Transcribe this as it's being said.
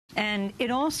And it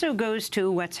also goes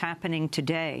to what's happening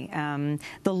today,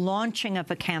 the launching of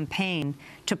a campaign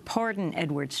to pardon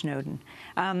Edward Snowden.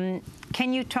 Can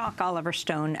you talk, Oliver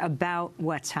Stone, about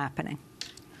what's happening?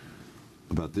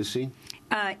 About this scene?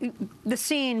 The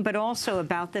scene, but also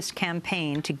about this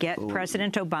campaign to get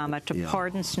President Obama to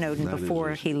pardon Snowden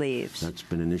before he leaves. That's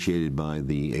been initiated by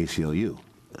the ACLU.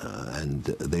 And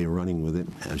they are running with it.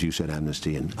 As you said,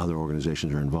 Amnesty and other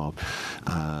organizations are involved.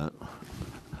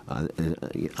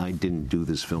 I didn't do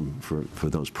this film for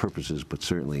those purposes, but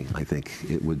certainly I think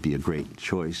it would be a great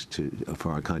choice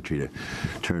for our country to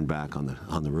turn back on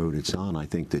the road it's on. I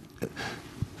think that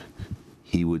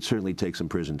he would certainly take some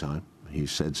prison time. He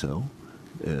said so.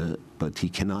 But he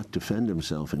cannot defend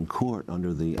himself in court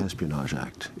under the Espionage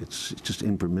Act. It's just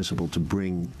impermissible to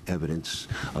bring evidence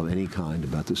of any kind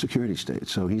about the security state.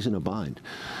 So he's in a bind,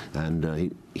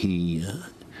 and he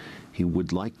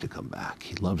would like to come back.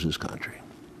 He loves his country.